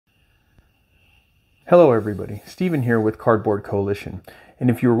Hello everybody, Steven here with Cardboard Coalition. And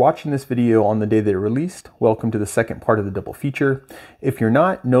if you're watching this video on the day that it released, welcome to the second part of the double feature. If you're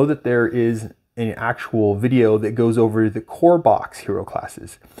not, know that there is an actual video that goes over the core box hero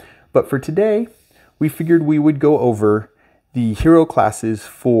classes. But for today, we figured we would go over the hero classes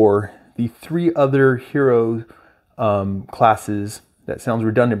for the three other hero classes. That sounds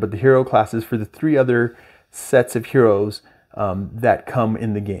redundant, but the hero classes for the three other sets of heroes that come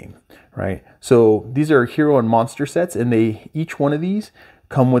in the game, right? So these are hero and monster sets, and each one of these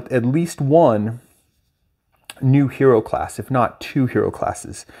come with at least one new hero class, if not two hero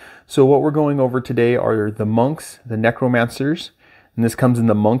classes. So what we're going over today are the monks, the necromancers, and this comes in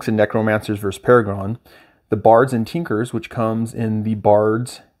the monks and necromancers versus Paragon, the bards and tinkers, which comes in the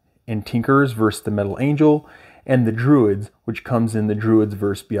bards and tinkers versus the metal angel, and the druids, which comes in the druids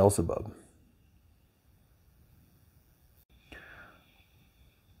versus Beelzebub.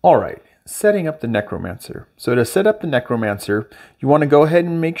 All right, setting up the necromancer. So to set up the necromancer, you want to go ahead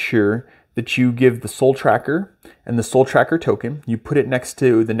and make sure that you give the soul tracker and the soul tracker token. You put it next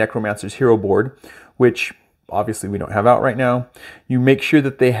to the necromancer's hero board, which obviously we don't have out right now. You make sure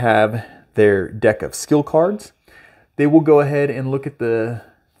that they have their deck of skill cards. They will go ahead and look at the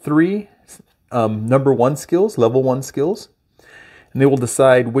three number one skills, level one skills, and they will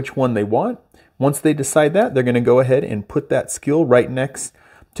decide which one they want. Once they decide that, they're going to go ahead and put that skill right next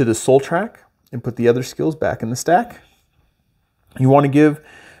to the soul track and put the other skills back in the stack. You want to give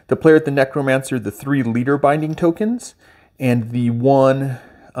the player at the necromancer the 3 leader binding tokens and the 1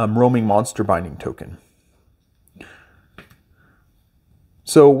 roaming monster binding token.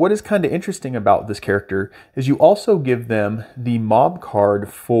 So what is kind of interesting about this character is you also give them the mob card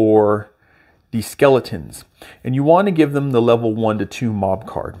for the skeletons, and you want to give them the level 1 to 2 mob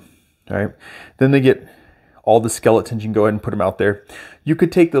card. All right, then they get all the skeletons. You can go ahead and put them out there. You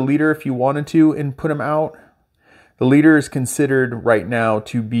could take the leader if you wanted to and put him out. The leader is considered right now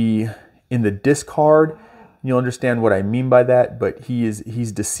to be in the discard. You'll understand what I mean by that, but he's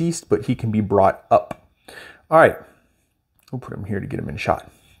deceased, but he can be brought up. All right, we'll put him here to get him in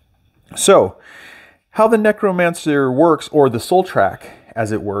shot. So how the necromancer works, or the soul track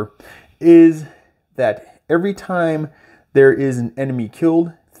as it were, is that every time there is an enemy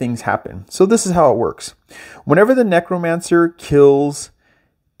killed, things happen. So this is how it works. Whenever the necromancer kills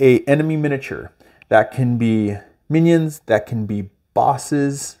a enemy miniature, that can be minions, that can be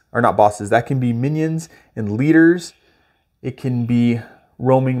bosses, or not bosses, that can be minions and leaders, it can be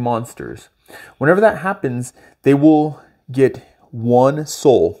roaming monsters. Whenever that happens, they will get 1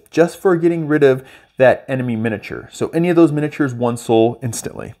 soul just for getting rid of that enemy miniature. So any of those miniatures, 1 soul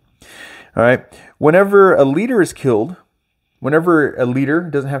instantly. All right. Whenever a leader is killed, whenever a leader,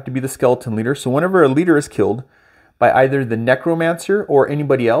 doesn't have to be the skeleton leader, so whenever a leader is killed by either the necromancer or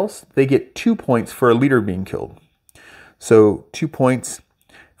anybody else, they get 2 points for a leader being killed. So 2 points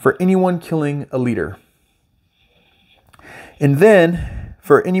for anyone killing a leader. And then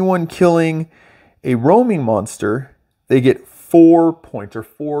for anyone killing a roaming monster, they get 4 points, or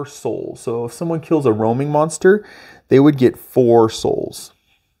 4 souls. So if someone kills a roaming monster, they would get 4 souls.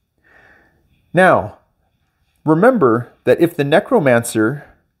 Now, remember that if the necromancer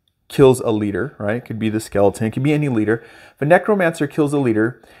kills a leader, right? It could be the skeleton, it could be any leader. If a necromancer kills a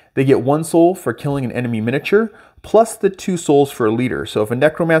leader, they get 1 soul for killing an enemy miniature, plus the 2 souls for a leader. So if a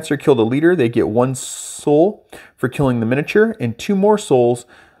necromancer killed a leader, they get 1 soul for killing the miniature, and 2 more souls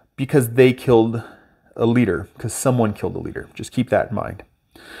because they killed a leader, because someone killed a leader. Just keep that in mind.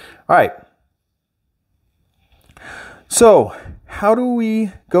 All right. So how do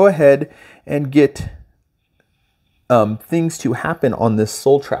we go ahead and get things to happen on this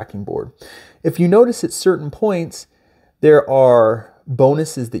soul tracking board? If you notice at certain points, there are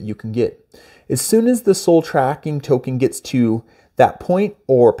bonuses that you can get. As soon as the soul tracking token gets to that point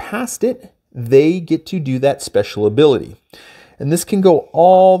or past it, they get to do that special ability. And this can go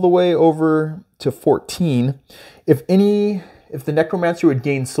all the way over to 14. If the necromancer would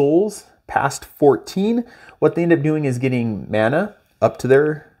gain souls past 14, what they end up doing is getting mana up to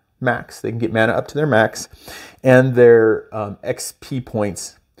their max. They can get mana up to their max, and their XP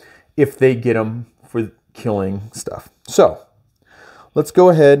points if they get them for killing stuff. So let's go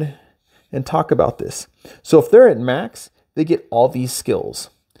ahead and talk about this. So if they're at max, they get all these skills.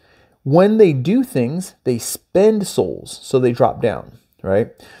 When they do things, they spend souls, so they drop down,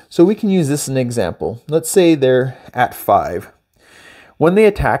 right? So we can use this as an example. Let's say they're at 5. When they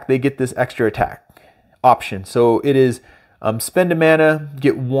attack, they get this extra attack option. So it is spend a mana,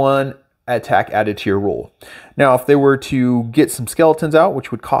 get 1 attack added to your roll. Now, if they were to get some skeletons out,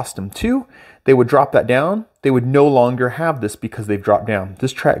 which would cost them 2, they would drop that down. They would no longer have this because they've dropped down.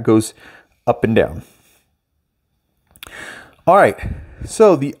 This track goes up and down. All right,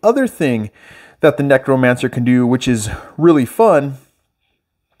 so the other thing that the Necromancer can do, which is really fun,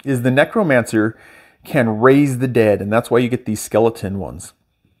 is the Necromancer can raise the dead, and that's why you get these skeleton ones.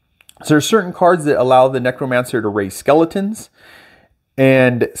 So there's certain cards that allow the Necromancer to raise skeletons,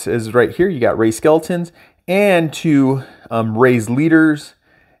 and it says right here you got raise skeletons, and to raise leaders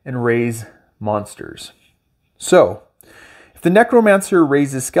and raise monsters. So if the Necromancer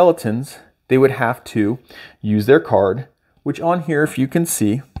raises skeletons, they would have to use their card, which on here, if you can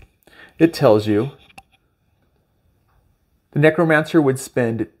see, it tells you the Necromancer would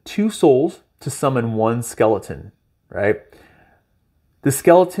spend 2 souls to summon 1 skeleton, right? The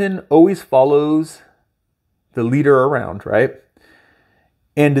skeleton always follows the leader around, right?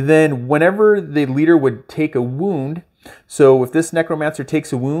 And then whenever the leader would take a wound, so if this Necromancer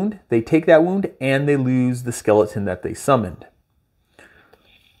takes a wound, they take that wound and they lose the skeleton that they summoned.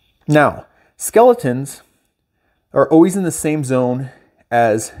 Now, skeletons are always in the same zone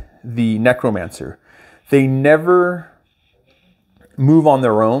as the Necromancer. They never move on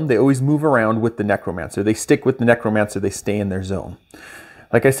their own. They always move around with the Necromancer. They stick with the Necromancer. They stay in their zone.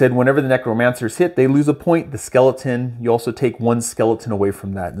 Like I said, whenever the Necromancers hit, they lose a point. The skeleton, you also take 1 skeleton away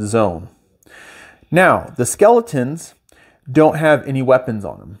from that zone. Now, the skeletons don't have any weapons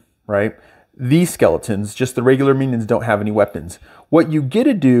on them, right? These skeletons, just the regular minions, don't have any weapons. What you get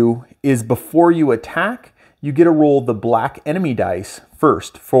to do is before you attack, you get to roll the black enemy dice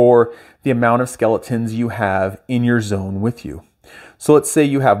first for the amount of skeletons you have in your zone with you. So let's say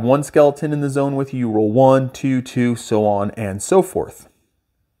you have 1 skeleton in the zone with you, you roll 1, 2, 2, so on and so forth.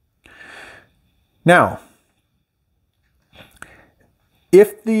 Now,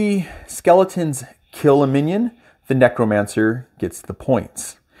 if the skeletons kill a minion, the Necromancer gets the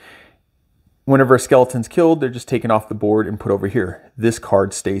points. Whenever a skeleton's killed, they're just taken off the board and put over here. This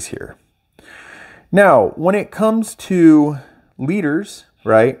card stays here. Now, when it comes to leaders,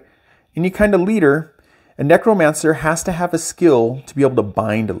 right, any kind of leader, a Necromancer has to have a skill to be able to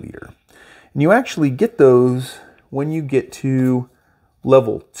bind a leader. And you actually get those when you get to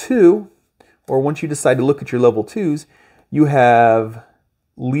level 2, or once you decide to look at your level 2s, you have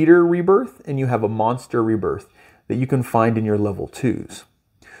leader rebirth and you have a monster rebirth that you can find in your level 2s.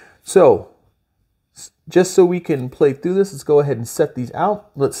 So, just so we can play through this, let's go ahead and set these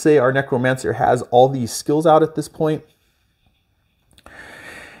out. Let's say our Necromancer has all these skills out at this point.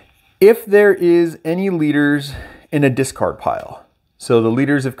 If there is any leaders in a discard pile, so the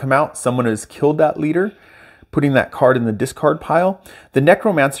leaders have come out, someone has killed that leader, putting that card in the discard pile, the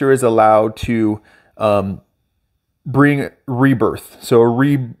Necromancer is allowed to bring rebirth. So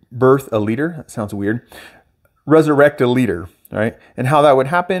rebirth a leader, that sounds weird. Resurrect a leader, right? And how that would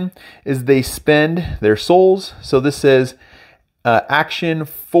happen is they spend their souls. So this says action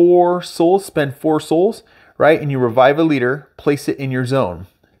 4 souls, spend 4 souls, right? And you revive a leader, place it in your zone,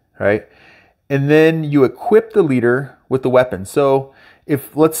 right? And then you equip the leader with the weapon. So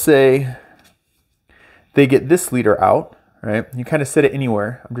if, let's say, they get this leader out, right? You kind of set it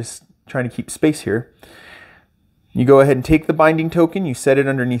anywhere. I'm just trying to keep space here. You go ahead and take the binding token, you set it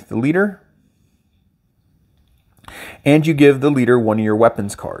underneath the leader, and you give the leader 1 of your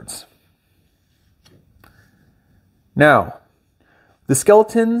weapons cards. Now, the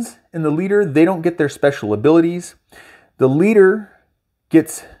skeletons and the leader, they don't get their special abilities. The leader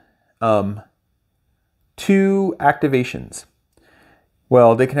gets 2 activations.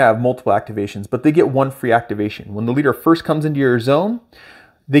 Well, they can have multiple activations, but they get 1 free activation. When the leader first comes into your zone,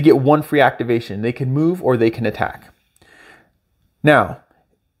 they get 1 free activation. They can move or they can attack. Now,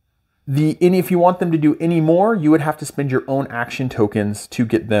 if you want them to do any more, you would have to spend your own action tokens to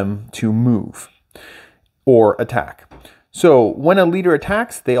get them to move or attack. So when a leader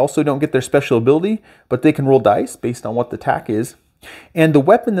attacks, they also don't get their special ability, but they can roll dice based on what the attack is. And the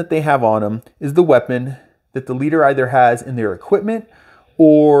weapon that they have on them is the weapon that the leader either has in their equipment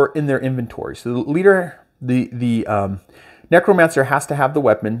or in their inventory. So the leader, the Necromancer has to have the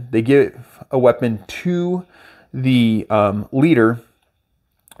weapon. They give a weapon to the leader.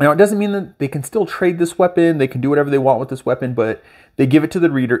 Now, it doesn't mean that they can still trade this weapon. They can do whatever they want with this weapon, but they give it to the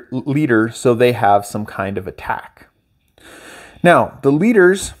leader so they have some kind of attack. Now, the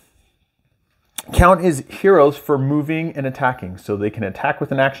leaders count as heroes for moving and attacking. So they can attack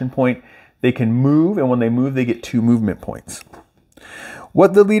with an action point. They can move, and when they move, they get 2 movement points.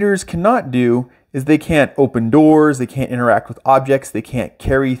 What the leaders cannot do is they can't open doors, they can't interact with objects, they can't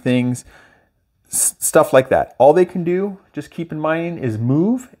carry things, stuff like that. All they can do, just keep in mind, is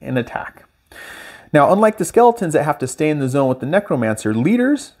move and attack. Now, unlike the skeletons that have to stay in the zone with the Necromancer,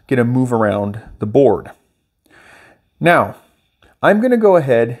 leaders get to move around the board. Now, I'm going to go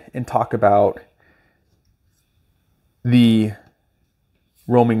ahead and talk about the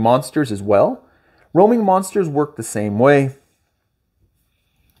roaming monsters as well. Roaming monsters work the same way.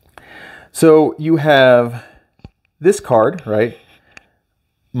 So you have this card, right?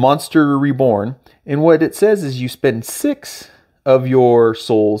 Monster Reborn. And what it says is you spend 6 of your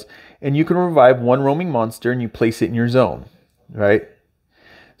souls and you can revive 1 roaming monster and you place it in your zone, right?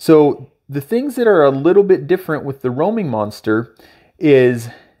 So the things that are a little bit different with the roaming monster is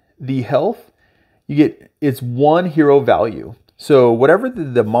the health. You get, it's 1 hero value. So whatever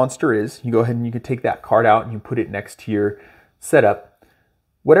the monster is, you go ahead and you can take that card out and you put it next to your setup.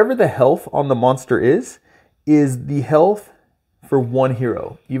 Whatever the health on the monster is the health for 1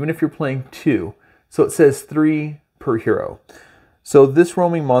 hero, even if you're playing 2. So it says 3 per hero. So this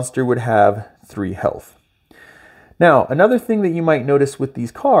roaming monster would have 3 health. Now, another thing that you might notice with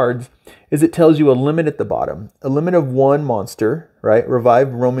these cards is it tells you a limit at the bottom. A limit of 1 monster, right?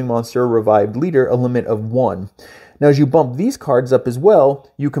 Revived roaming monster, revived leader, a limit of 1. Now, as you bump these cards up as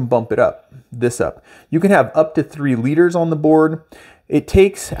well, you can bump it up, this up. You can have up to 3 leaders on the board. It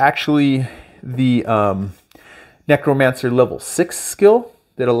takes actually the Necromancer level 6 skill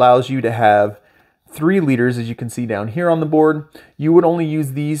that allows you to have 3 leaders, as you can see down here on the board. You would only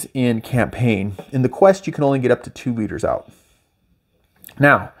use these in campaign. In the quest, you can only get up to 2 leaders out.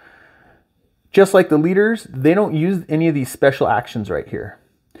 Now, just like the leaders, they don't use any of these special actions right here.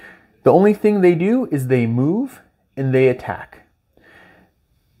 The only thing they do is they move and they attack.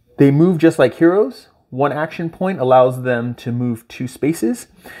 They move just like heroes. 1 action point allows them to move 2 spaces.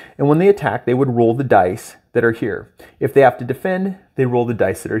 And when they attack, they would roll the dice that are here. If they have to defend, they roll the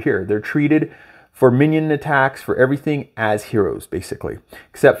dice that are here. They're treated for minion attacks, for everything as heroes, basically.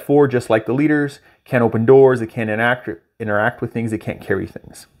 Except for, just like the leaders, can't open doors, they can't interact with things, they can't carry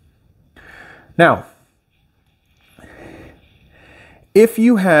things. Now, if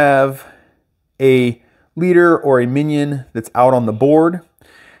you have a leader or a minion that's out on the board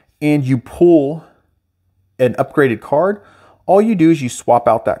and you pull an upgraded card, all you do is you swap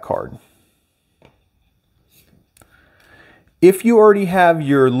out that card. If you already have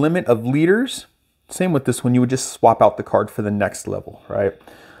your limit of leaders, same with this one, you would just swap out the card for the next level, right?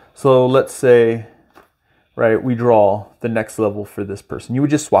 So let's say, right, we draw the next level for this person. You would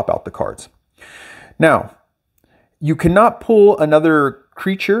just swap out the cards. Now, you cannot pull another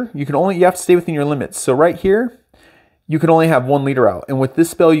creature. You have to stay within your limits. So right here, you can only have 1 leader out. And with this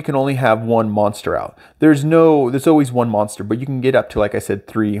spell, you can only have 1 monster out. There's always 1 monster, but you can get up to, like I said,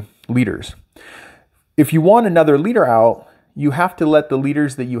 3 leaders. If you want another leader out, you have to let the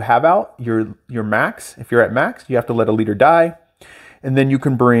leaders that you have out, your max, if you're at max, you have to let a leader die, and then you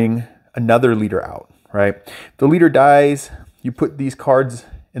can bring another leader out, right? If the leader dies, you put these cards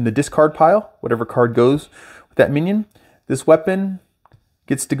in the discard pile, whatever card goes with that minion. This weapon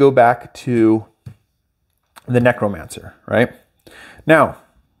gets to go back to the Necromancer, right? Now,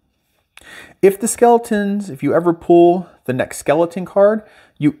 if you ever pull the next skeleton card,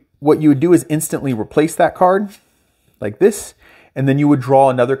 what you would do is instantly replace that card like this, and then you would draw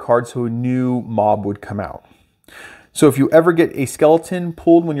another card so a new mob would come out. So if you ever get a skeleton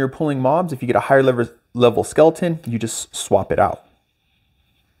pulled when you're pulling mobs, if you get a higher level skeleton, you just swap it out.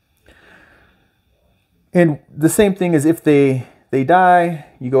 And the same thing is if they die,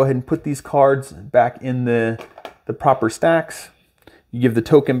 you go ahead and put these cards back in the proper stacks. You give the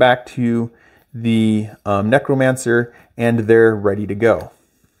token back to the Necromancer, and they're ready to go.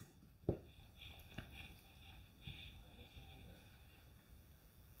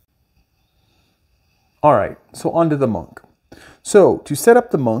 All right, so on to the monk. So to set up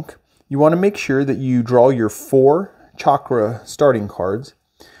the monk, you want to make sure that you draw your 4 chakra starting cards.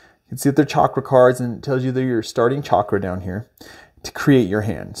 You can see that they're chakra cards, and it tells you they're your starting chakra down here to create your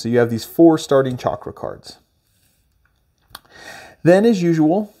hand. So you have these 4 starting chakra cards. Then, as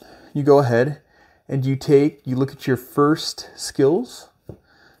usual, you go ahead and you look at your first skills,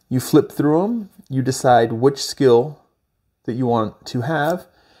 you flip through them, you decide which skill that you want to have,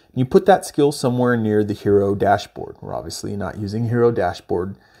 and you put that skill somewhere near the hero dashboard. We're obviously not using hero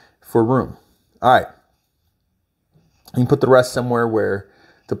dashboard for room. All right. You put the rest somewhere where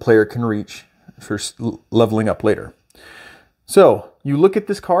the player can reach for leveling up later. So you look at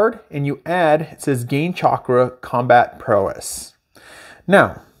this card and you add, it says gain chakra combat prowess.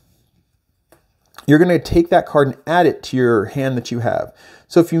 Now, you're going to take that card and add it to your hand that you have.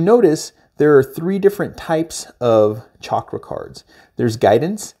 So if you notice, there are 3 different types of chakra cards. There's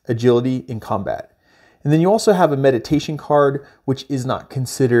guidance, agility, and combat. And then you also have a meditation card, which is not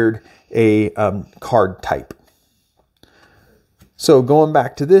considered a card type. So going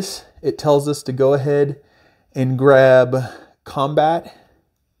back to this, it tells us to go ahead and grab combat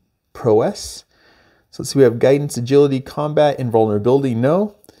prowess. So let's see, we have guidance, agility, combat, invulnerability,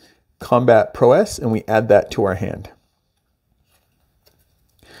 no. Combat prowess, and we add that to our hand.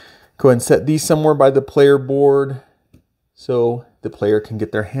 Go ahead and set these somewhere by the player board so the player can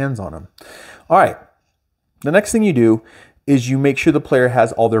get their hands on them. All right, the next thing you do is you make sure the player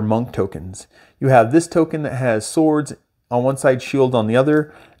has all their monk tokens. You have this token that has swords on one side, shield on the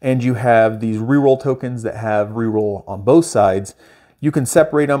other, and you have these reroll tokens that have reroll on both sides. You can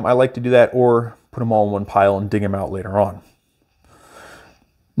separate them. I like to do that, or put them all in one pile and dig them out later on.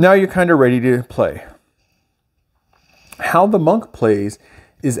 Now you're kind of ready to play. How the monk plays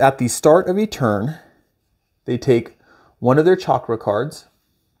is at the start of a turn, they take one of their chakra cards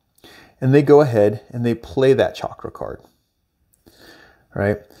and they go ahead and they play that chakra card.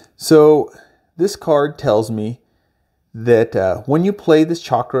 Right? So this card tells me that when you play this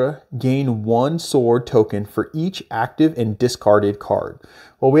chakra, gain 1 sword token for each active and discarded card.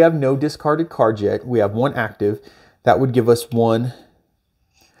 Well, we have no discarded cards yet. We have 1 active. That would give us 1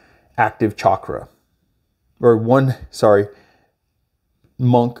 active chakra. Or 1, sorry,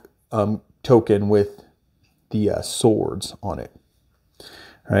 monk token with the swords on it.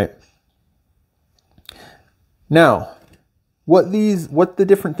 All right. Now, what the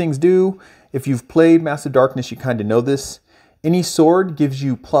different things do, if you've played Massive Darkness, you kind of know this. Any sword gives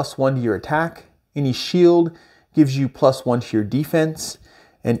you +1 to your attack. Any shield gives you +1 to your defense.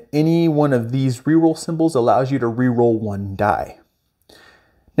 And any one of these reroll symbols allows you to reroll 1 die.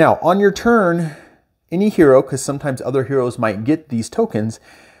 Now, on your turn, any hero, because sometimes other heroes might get these tokens,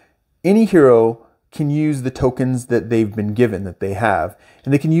 any hero can use the tokens that they've been given, that they have,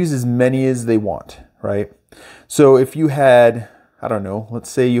 and they can use as many as they want, right? So if you had, I don't know, let's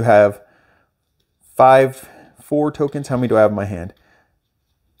say you have 4 tokens. How many do I have in my hand?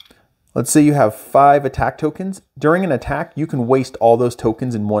 Let's say you have 5 attack tokens. During an attack, you can waste all those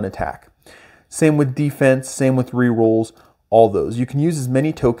tokens in 1 attack. Same with defense, same with rerolls, all those. You can use as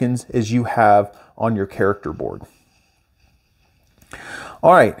many tokens as you have on your character board.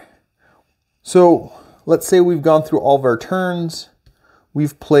 All right, so let's say we've gone through all of our turns.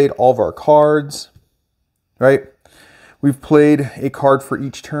 We've played all of our cards, right? We've played a card for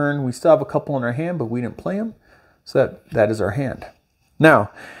each turn. We still have a couple in our hand, but we didn't play them. So that is our hand.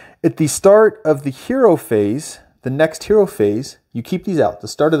 Now, at the start of the hero phase, the next hero phase, you keep these out. The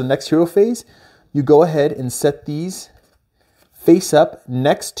start of the next hero phase, you go ahead and set these face up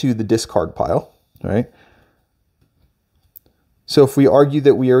next to the discard pile, right? So if we argue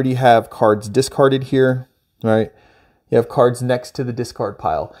that we already have cards discarded here, right? You have cards next to the discard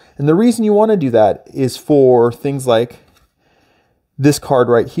pile. And the reason you want to do that is for things like this card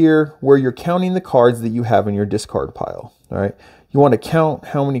right here, where you're counting the cards that you have in your discard pile, all right? You want to count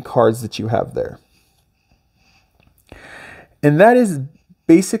how many cards that you have there. And that is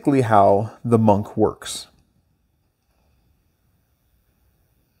basically how the monk works.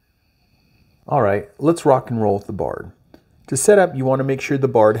 All right, let's rock and roll with the Bard. To set up, you want to make sure the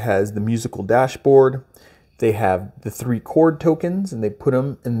Bard has the musical dashboard. They have the 3 chord tokens, and they put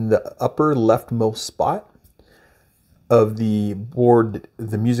them in the upper leftmost spot of the board,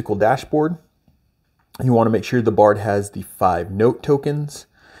 the musical dashboard. You want to make sure the Bard has the 5 note tokens.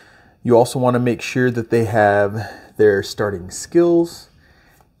 You also want to make sure that they have their starting skills,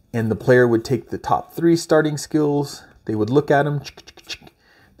 and the player would take the top 3 starting skills. They would look at them,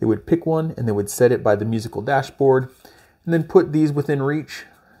 they would pick one, and they would set it by the musical dashboard, and then put these within reach,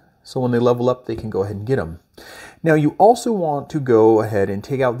 so when they level up, they can go ahead and get them. Now, you also want to go ahead and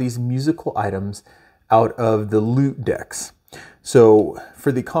take out these musical items out of the loot decks. So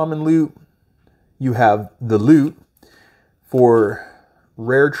for the common loot, you have the loot. For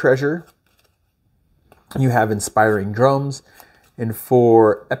rare treasure, you have inspiring drums. And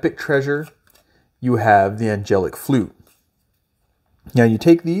for epic treasure, you have the angelic flute. Now you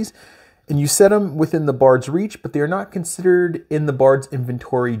take these and you set them within the Bard's reach, but they are not considered in the Bard's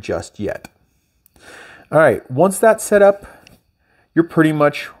inventory just yet. All right, once that's set up, you're pretty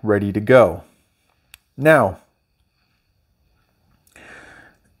much ready to go. Now,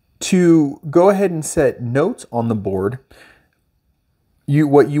 to go ahead and set notes on the board,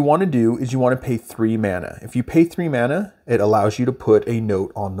 what you want to do is you want to pay 3 mana. If you pay 3 mana, it allows you to put a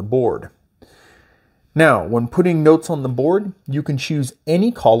note on the board. Now, when putting notes on the board, you can choose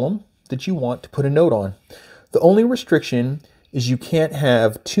any column that you want to put a note on. The only restriction is you can't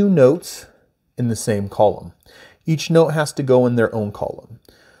have 2 notes in the same column. Each note has to go in their own column.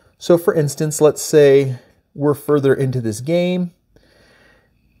 So for instance, let's say we're further into this game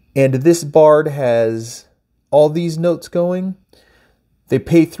and this Bard has all these notes going. They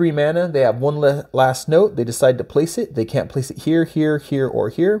pay 3 mana, they have 1 last note, they decide to place it. They can't place it here, here, here, or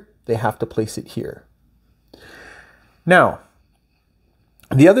here. They have to place it here. Now,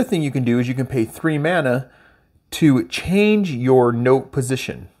 the other thing you can do is you can pay 3 mana to change your note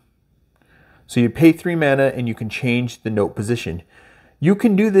position. So you pay 3 mana and you can change the note position. You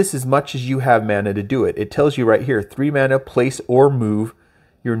can do this as much as you have mana to do it. It tells you right here, 3 mana, place or move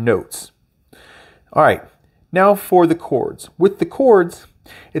your notes. All right, now for the chords. With the chords,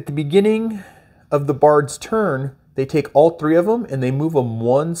 at the beginning of the Bard's turn, they take all 3 of them and they move them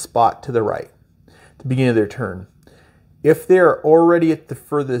 1 spot to the right at the beginning of their turn. If they're already at the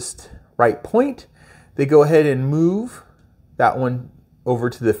furthest right point, they go ahead and move that one over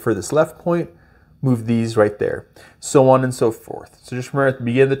to the furthest left point, move these right there, so on and so forth. So just remember at the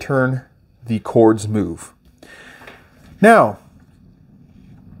beginning of the turn, the chords move. Now,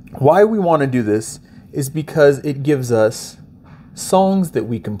 why we want to do this is because it gives us songs that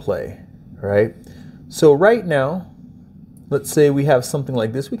we can play, right? So right now, let's say we have something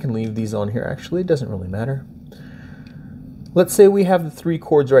like this. We can leave these on here, actually. It doesn't really matter. Let's say we have the 3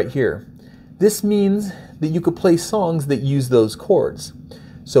 chords right here. This means that you could play songs that use those chords.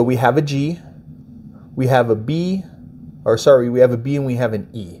 So we have a G, we have a B, we have a B and we have an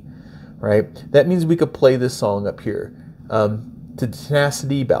E, right? That means we could play this song up here, the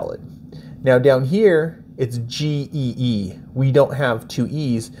Tenacity Ballad. Now down here, it's G, E, E. We don't have 2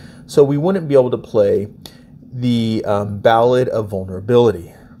 E's, so we wouldn't be able to play the Ballad of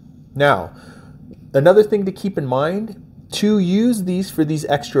Vulnerability. Now, another thing to keep in mind, to use these for these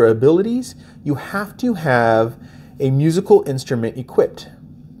extra abilities, you have to have a musical instrument equipped.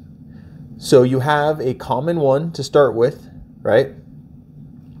 So you have a common one to start with, right?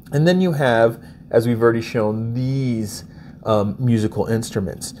 And then you have, as we've already shown, these musical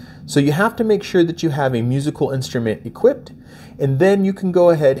instruments. So you have to make sure that you have a musical instrument equipped, and then you can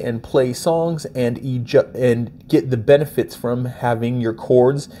go ahead and play songs and get the benefits from having your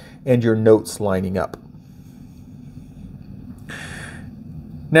chords and your notes lining up.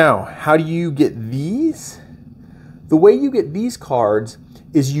 Now, how do you get these? The way you get these cards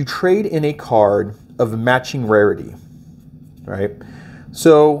is you trade in a card of matching rarity, right?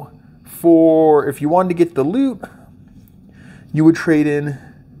 So if you wanted to get the loot, you would trade in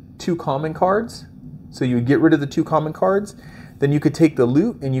 2 common cards. So you would get rid of the 2 common cards. Then you could take the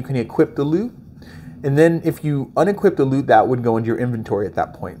loot and you can equip the loot. And then if you unequip the loot, that would go into your inventory at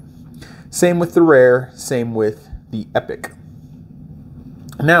that point. Same with the rare, same with the epic.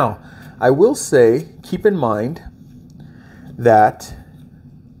 Now, I will say, keep in mind that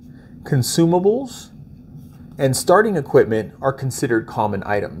consumables and starting equipment are considered common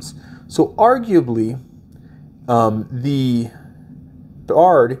items. So arguably, the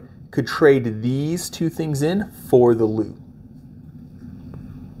Bard could trade these 2 things in for the loot.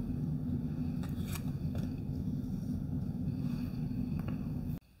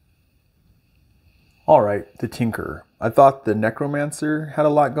 All right, the Tinker. I thought the Necromancer had a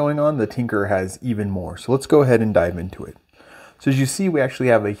lot going on. The Tinker has even more. So let's go ahead and dive into it. So as you see, we actually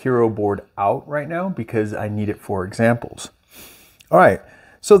have a hero board out right now because I need it for examples. All right,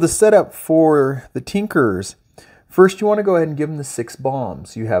 so the setup for the Tinkers. First, you want to go ahead and give them the 6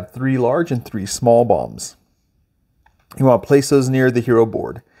 bombs. You have 3 large and 3 small bombs. You want to place those near the hero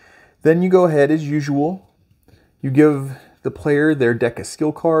board. Then you go ahead, as usual, you give the player their deck of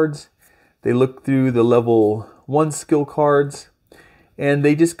skill cards. They look through the level 1 skill cards, and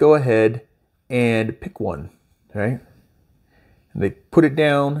they just go ahead and pick one, right? And they put it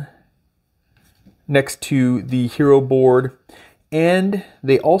down next to the hero board, and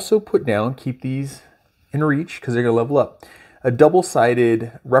they also put down, keep these in reach because they're going to level up, a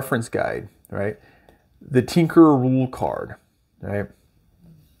double-sided reference guide, right? The Tinker rule card, right?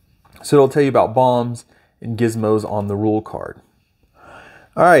 So it'll tell you about bombs and gizmos on the rule card.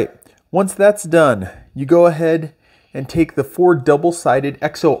 All right. Once that's done, you go ahead and take the 4 double-sided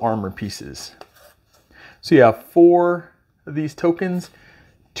exo armor pieces. So you have 4 of these tokens.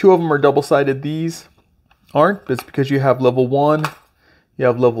 2 of them are double-sided. These aren't, but it's because you have level 1, you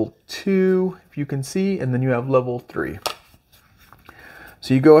have level 2, if you can see, and then you have level 3.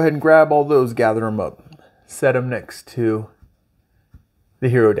 So you go ahead and grab all those, gather them up, set them next to the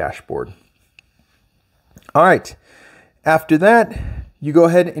hero dashboard. All right, after that, you go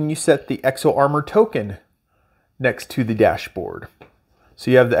ahead and you set the Exo Armor token next to the dashboard. So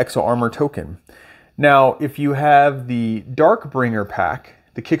you have the Exo Armor token. Now, if you have the Darkbringer pack,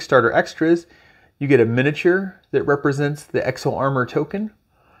 the Kickstarter extras, you get a miniature that represents the Exo Armor token.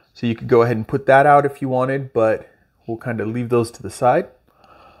 So you could go ahead and put that out if you wanted, but we'll kind of leave those to the side.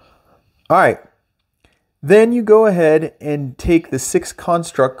 All right. Then you go ahead and take the 6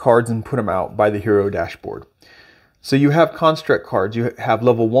 construct cards and put them out by the hero dashboard. So you have construct cards. You have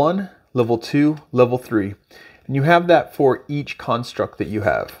level 1, level 2, level 3. And And you have that for each construct that you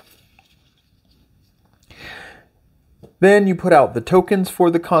have. Then you put out the tokens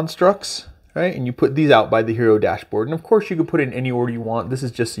for the constructs, right? And you put these out by the hero dashboard. And of course you can put it in any order you want. This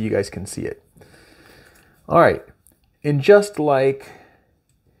is just so you guys can see it. All right, and just like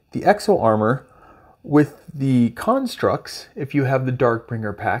the exo armor, with the constructs, if you have the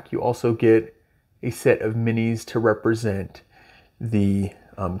Darkbringer pack, you also get a set of minis to represent the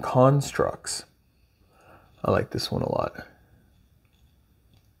constructs. I like this one a lot.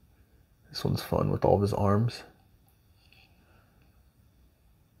 This one's fun with all of his arms.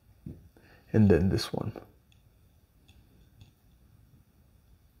 And then this one.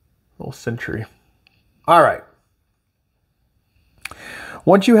 Little sentry. All right.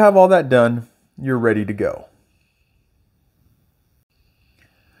 Once you have all that done, you're ready to go.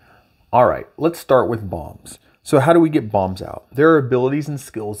 All right, let's start with bombs. So how do we get bombs out? There are abilities and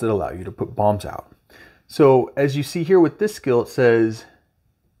skills that allow you to put bombs out. So as you see here with this skill, it says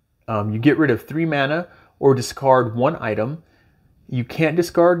you get rid of 3 mana or discard 1 item. You can't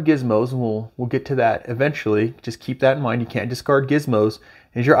discard gizmos, and we'll get to that eventually. Just keep that in mind. You can't discard gizmos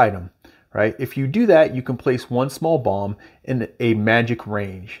as your item. Right? If you do that, you can place 1 small bomb in a magic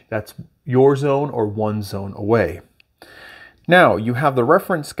range. That's your zone or 1 zone away. Now, you have the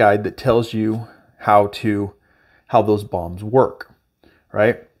reference guide that tells you how those bombs work,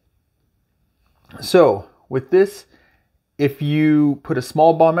 right? So, with this, if you put a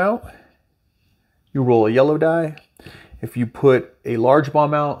small bomb out, you roll a yellow die. If you put a large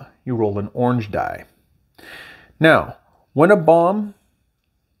bomb out, you roll an orange die. Now, when a bomb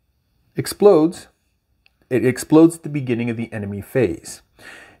explodes, it explodes at the beginning of the enemy phase.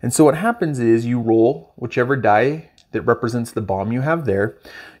 And so what happens is you roll whichever die that represents the bomb you have there.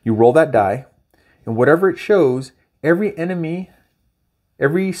 You roll that die, and whatever it shows, every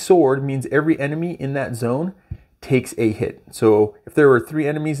sword means every enemy in that zone takes a hit. So if there were 3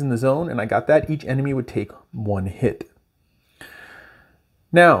 enemies in the zone and I got that, each enemy would take 1 hit.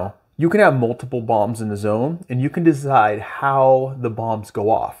 Now, you can have multiple bombs in the zone, and you can decide how the bombs go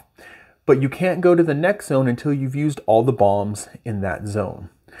off. But you can't go to the next zone until you've used all the bombs in that zone.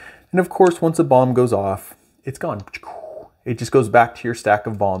 And of course, once a bomb goes off, it's gone. It just goes back to your stack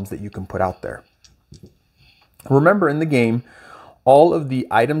of bombs that you can put out there. Remember, in the game, all of the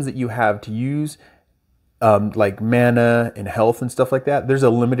items that you have to use, like mana and health and stuff like that, there's a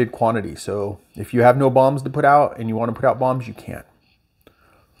limited quantity. So if you have no bombs to put out and you want to put out bombs, you can't.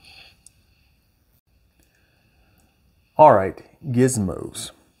 All right,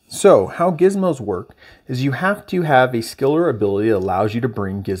 gizmos. So how gizmos work is you have to have a skill or ability that allows you to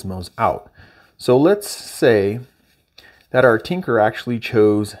bring gizmos out. So let's say that our tinker actually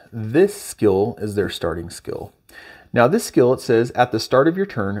chose this skill as their starting skill. Now this skill, it says at the start of your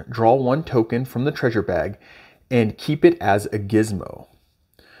turn, draw 1 token from the treasure bag and keep it as a gizmo.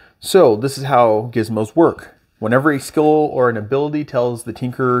 So this is how gizmos work. Whenever a skill or an ability tells the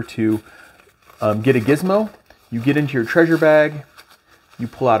tinkerer to get a gizmo, you get into your treasure bag, you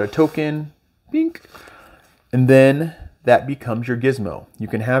pull out a token, bink, and then that becomes your gizmo. You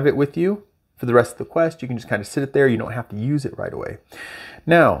can have it with you for the rest of the quest. You can just kind of sit it there. You don't have to use it right away.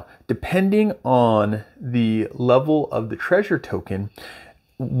 Now, depending on the level of the treasure token,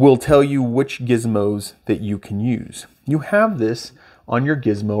 will tell you which gizmos that you can use. You have this on your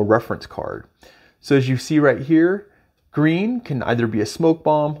gizmo reference card. So as you see right here, green can either be a smoke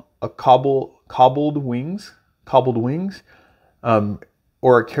bomb, a cobbled wings,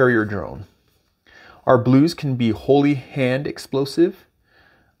 or a carrier drone. Our blues can be holy hand explosive,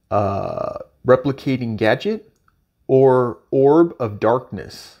 replicating gadget, or orb of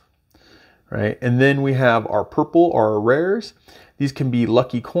darkness, right? And then we have our purple, our rares. These can be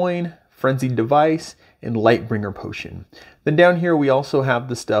lucky coin, frenzied device, and lightbringer potion. Then down here we also have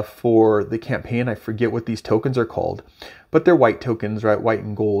the stuff for the campaign. I forget what these tokens are called, but they're white tokens, right? White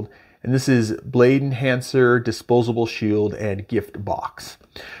and gold. And this is Blade Enhancer, Disposable Shield, and Gift Box.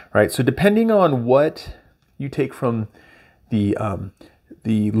 Right, so depending on what you take from the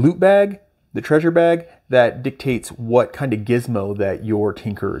loot bag, the treasure bag, that dictates what kind of gizmo that your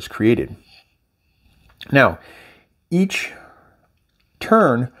tinker has created. Now, each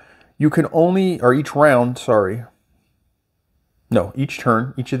turn, you can only, or each round, sorry. No, each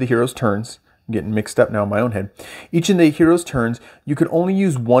turn, each of the hero's turns, I'm getting mixed up now in my own head. Each of the hero's turns, you can only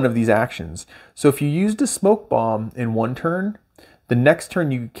use one of these actions. So if you used a smoke bomb in one turn, the next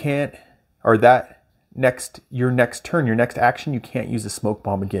turn you can't, or your next turn, your next action, you can't use a smoke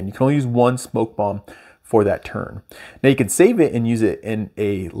bomb again. You can only use one smoke bomb for that turn. Now you can save it and use it in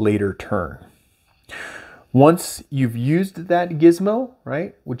a later turn. Once you've used that gizmo,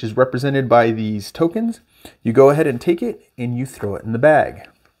 right, which is represented by these tokens, you go ahead and take it and you throw it in the bag.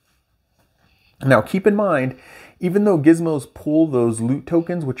 Now keep in mind, even though gizmos pull those loot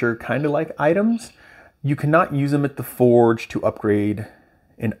tokens, which are kind of like items, you cannot use them at the forge to upgrade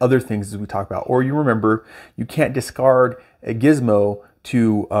and other things as we talk about. Or you remember, you can't discard a gizmo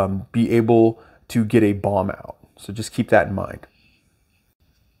to be able to get a bomb out. So just keep that in mind.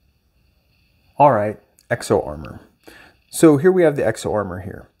 All right, exo armor. So here we have the exo armor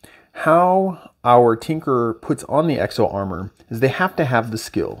here. How our tinkerer puts on the exo armor is they have to have the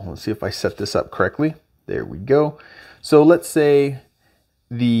skill. Let's see if I set this up correctly. There we go. So let's say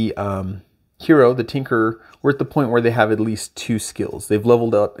the hero, the tinkerer, we're at the point where they have at least 2 skills. They've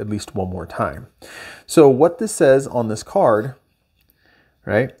leveled up at least one more time. So what this says on this card,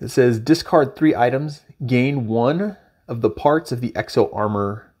 right? It says discard 3 items, gain 1 of the parts of the exo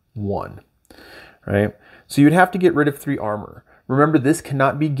armor 1, right? So you'd have to get rid of 3 armor. Remember, this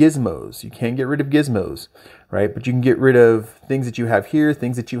cannot be gizmos. You can't get rid of gizmos, right? But you can get rid of things that you have here,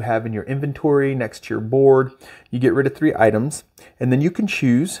 things that you have in your inventory next to your board. You get rid of 3 items, and then you can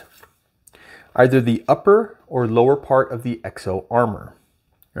choose either the upper or lower part of the exo armor,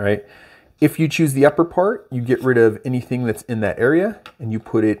 right? If you choose the upper part, you get rid of anything that's in that area and you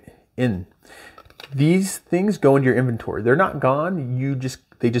put it in. These things go into your inventory. They're not gone,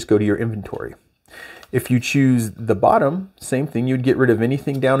 they just go to your inventory. If you choose the bottom, same thing, you'd get rid of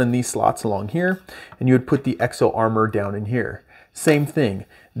anything down in these slots along here, and you would put the exo armor down in here. Same thing.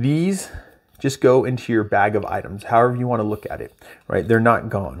 These just go into your bag of items, however you want to look at it, right? They're not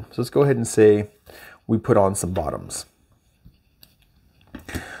gone. So let's go ahead and say we put on some bottoms.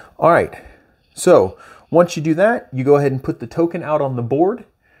 All right, so once you do that, you go ahead and put the token out on the board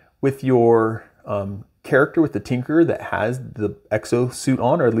with your character, with the tinkerer that has the exo suit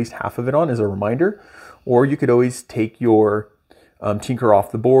on, or at least half of it on as a reminder. Or you could always take your tinker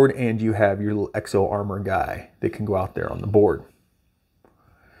off the board and you have your little exo armor guy that can go out there on the board.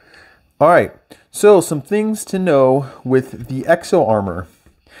 All right, so some things to know with the exo armor.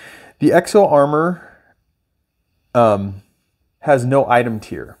 The exo armor has no item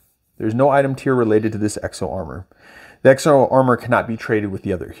tier. There's no item tier related to this exo armor. The exo armor cannot be traded with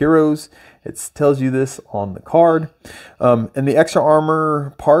the other heroes. It tells you this on the card. And the exo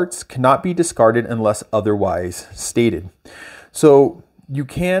armor parts cannot be discarded unless otherwise stated. So you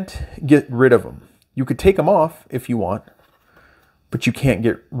can't get rid of them. You could take them off if you want, but you can't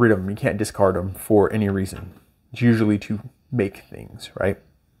get rid of them. You can't discard them for any reason. It's usually to make things, right?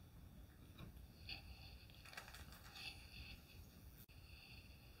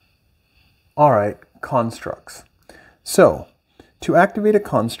 All right, constructs. So to activate a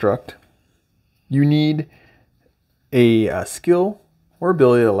construct, you need a skill or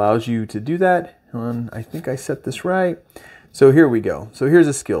ability that allows you to do that. And I think I set this right. So here we go. So here's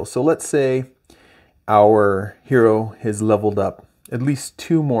a skill. So let's say our hero has leveled up at least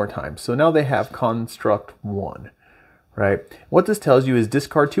 2 more times. So now they have construct 1, right? What this tells you is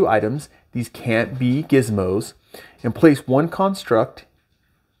discard 2 items. These can't be gizmos, and place 1 construct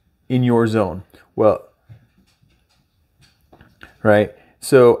in your zone. Well, right?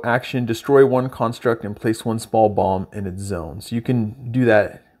 So action, destroy 1 construct and place 1 small bomb in its zone. So you can do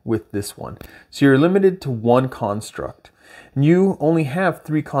that with this one. So you're limited to 1 construct. And you only have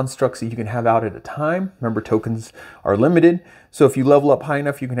 3 constructs that you can have out at a time. Remember, tokens are limited. So if you level up high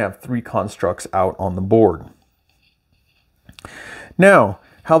enough, you can have 3 constructs out on the board. Now,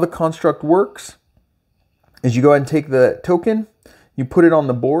 how the construct works is you go ahead and take the token, you put it on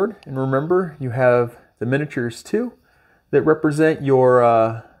the board, and remember, you have the miniatures too that represent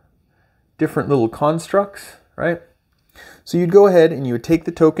your different little constructs, right? So you'd go ahead and you would take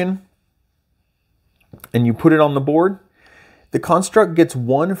the token and you put it on the board. The construct gets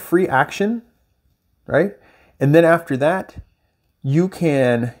 1 free action, right? And then after that, you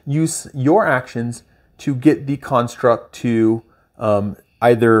can use your actions to get the construct to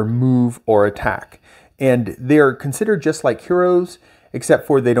either move or attack. And they are considered just like heroes, except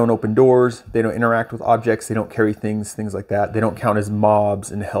for they don't open doors, they don't interact with objects, they don't carry things like that. They don't count as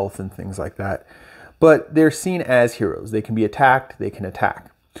mobs in health and things like that. But they're seen as heroes. They can be attacked, they can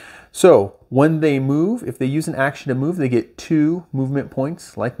attack. So when they move, if they use an action to move, they get 2 movement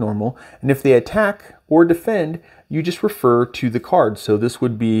points like normal. And if they attack or defend, you just refer to the card. So this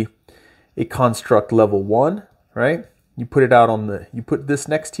would be a construct level 1, right? You put it out on you put this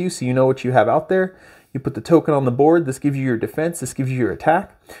next to you so you know what you have out there. You put the token on the board. This gives you your defense. This gives you your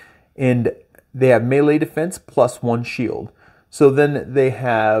attack. And they have melee defense plus 1 shield. So then they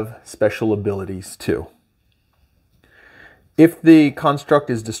have special abilities too. If the construct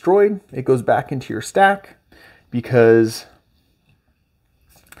is destroyed, it goes back into your stack. because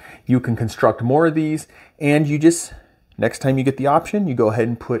you can construct more of these, and you just, next time you get the option, you go ahead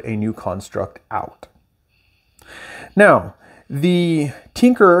and put a new construct out. Now, the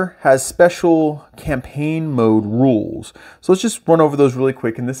Tinkerer has special campaign mode rules. So let's just run over those really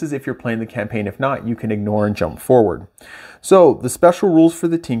quick, and this is if you're playing the campaign. If not, you can ignore and jump forward. So the special rules for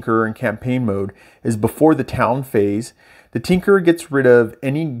the Tinkerer in campaign mode is before the town phase, the Tinkerer gets rid of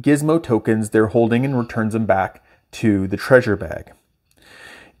any gizmo tokens they're holding and returns them back to the treasure bag.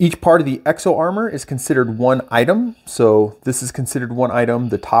 Each part of the exo armor is considered one item. So this is considered one item.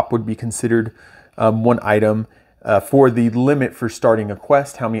 The top would be considered one item. For the limit for starting a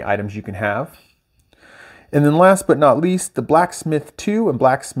quest, how many items you can have. And then last but not least, the Blacksmith 2 and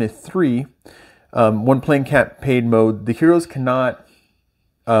Blacksmith 3, when playing campaign mode, the heroes cannot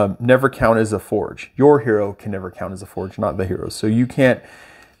never count as a forge. Your hero can never count as a forge, not the heroes. So you can't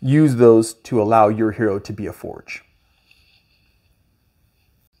use those to allow your hero to be a forge.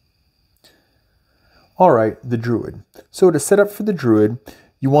 All right, the Druid. So to set up for the Druid,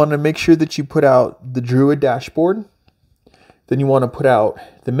 you want to make sure that you put out the Druid dashboard. Then you want to put out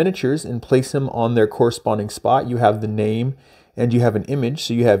the miniatures and place them on their corresponding spot. You have the name and you have an image.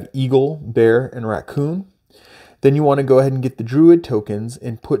 So you have eagle, bear, and raccoon. Then you want to go ahead and get the Druid tokens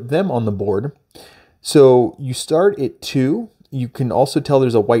and put them on the board. So you start at 2. You can also tell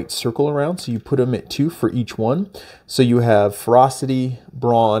there's a white circle around, so you put them at 2 for each one. So you have ferocity,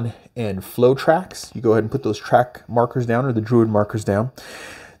 brawn, and flow tracks. You go ahead and put those track markers down, or the Druid markers down.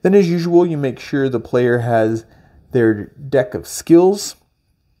 Then as usual, you make sure the player has their deck of skills.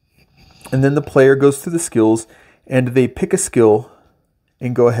 And then the player goes through the skills and they pick a skill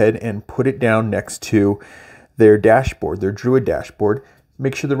and go ahead and put it down next to their dashboard, their Druid dashboard.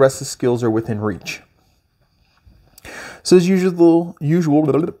 Make sure the rest of the skills are within reach. So as usual,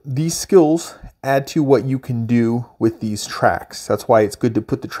 these skills add to what you can do with these tracks. That's why it's good to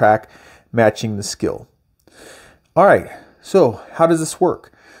put the track matching the skill. All right, so how does this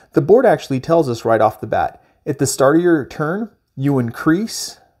work? The board actually tells us right off the bat. At the start of your turn, you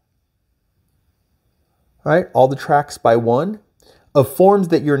increase, right, all the tracks by 1 of forms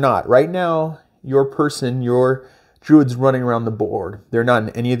that you're not. Right now, your Druid's running around the board. They're not in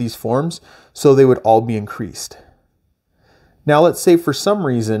any of these forms, so they would all be increased. Now let's say for some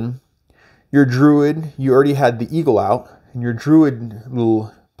reason, your Druid, you already had the eagle out, and your Druid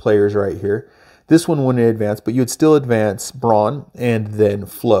little players right here, this one wouldn't advance, but you would still advance brawn and then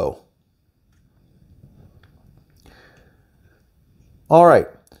flow. All right,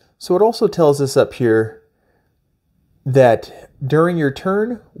 so it also tells us up here that during your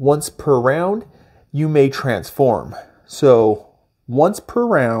turn, once per round, you may transform. So once per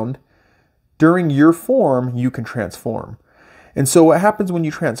round, during your form, you can transform. And so what happens when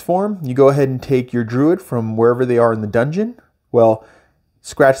you transform, you go ahead and take your Druid from wherever they are in the dungeon. Well,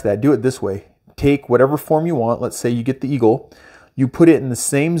 scratch that, do it this way. Take whatever form you want. Let's say you get the eagle. You put it in the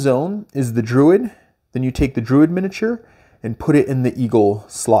same zone as the Druid. Then you take the Druid miniature and put it in the eagle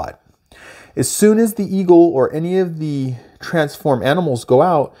slot. As soon as the eagle or any of the transform animals go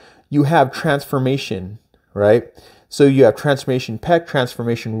out, you have transformation, right? So you have transformation peck,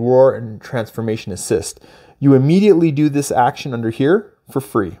 transformation roar, and transformation assist. You immediately do this action under here for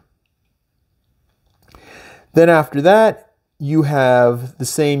free. Then after that, you have the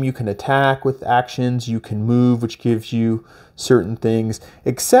same, you can attack with actions, you can move, which gives you certain things,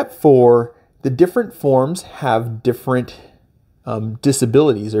 except for the different forms have different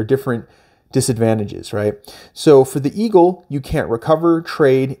disabilities or different disadvantages, right? So for the eagle, you can't recover,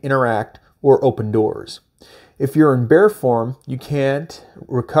 trade, interact, or open doors. If you're in bear form, you can't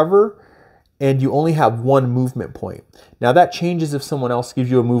recover and you only have 1 movement point. Now that changes if someone else gives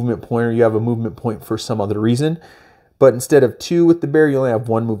you a movement point or you have a movement point for some other reason. But instead of 2 with the bear, you only have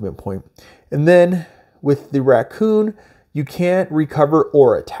 1 movement point. And then with the raccoon, you can't recover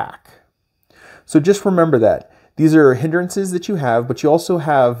or attack. So just remember that. These are hindrances that you have, but you also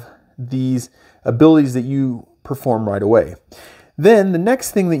have these abilities that you perform right away. Then the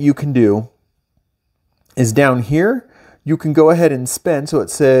next thing that you can do is down here, you can go ahead and spend. So it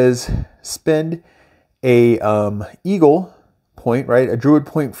says spend a eagle point, right? A Druid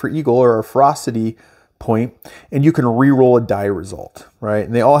point for eagle or a ferocity point, and you can re-roll a die result, right?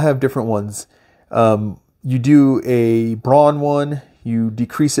 And they all have different ones. You do a brawn one, you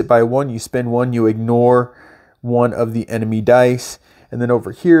decrease it by 1, you spend 1, you ignore 1 of the enemy dice, and then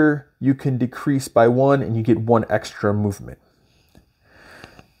over here you can decrease by 1 and you get 1 extra movement.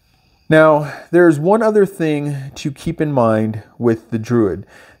 Now there's one other thing to keep in mind with the Druid.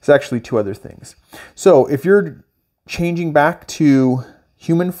 It's actually 2 other things. So if you're changing back to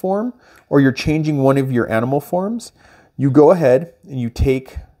human form or you're changing one of your animal forms, you go ahead and you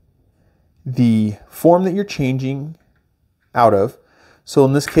take the form that you're changing out of. So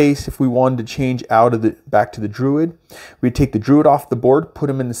in this case, if we wanted to change out of back to the Druid, we'd take the Druid off the board, put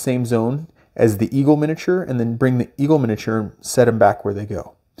them in the same zone as the Eagle miniature, and then bring the Eagle miniature and set them back where they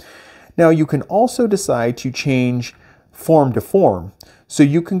go. Now you can also decide to change form to form. So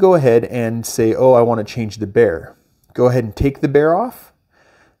you can go ahead and say, oh, I want to change the bear. Go ahead and take the bear off,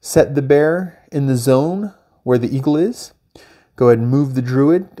 set the bear in the zone where the eagle is. Go ahead and move the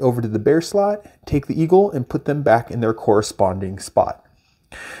Druid over to the bear slot, take the eagle and put them back in their corresponding spot.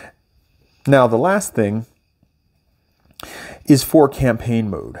 Now the last thing is for campaign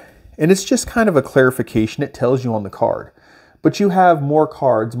mode. And it's just kind of a clarification. It tells you on the card. But you have more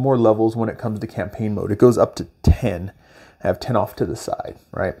cards, more levels when it comes to campaign mode. It goes up to 10. I have 10 off to the side,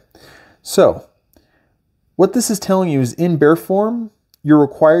 right? So what this is telling you is in bear form, you're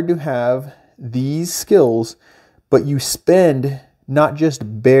required to have these skills, but you spend not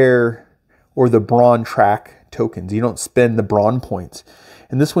just bear or the brawn track tokens. You don't spend the brawn points.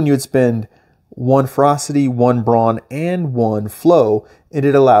 In this one, you would spend 1 ferocity, 1 brawn, and 1 flow, and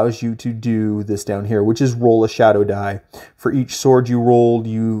it allows you to do this down here, which is roll a shadow die. For each sword you rolled,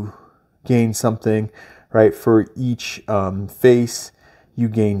 you gain something, right? For each face, you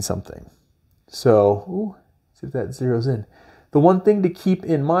gain something. So, ooh, see if that zeroes in. The one thing to keep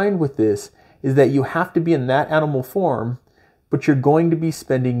in mind with this is that you have to be in that animal form, but you're going to be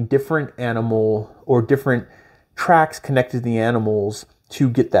spending different animal or different tracks connected to the animals to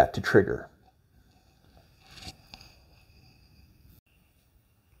get that to trigger.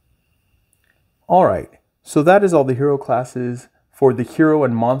 All right, so that is all the hero classes for the hero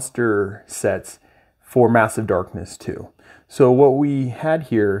and monster sets for Massive Darkness 2. So what we had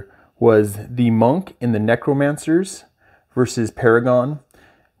here was the monk and the necromancers versus Paragon.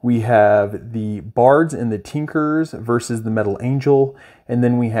 We have the bards and the tinkerers versus the metal angel, and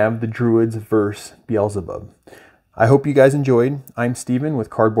then we have the druids versus Beelzebub. I hope you guys enjoyed. I'm Steven with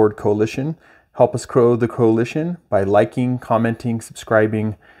Cardboard Coalition. Help us grow the coalition by liking, commenting,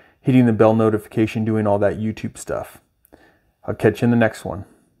 subscribing, hitting the bell notification, doing all that YouTube stuff. I'll catch you in the next one.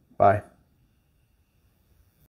 Bye.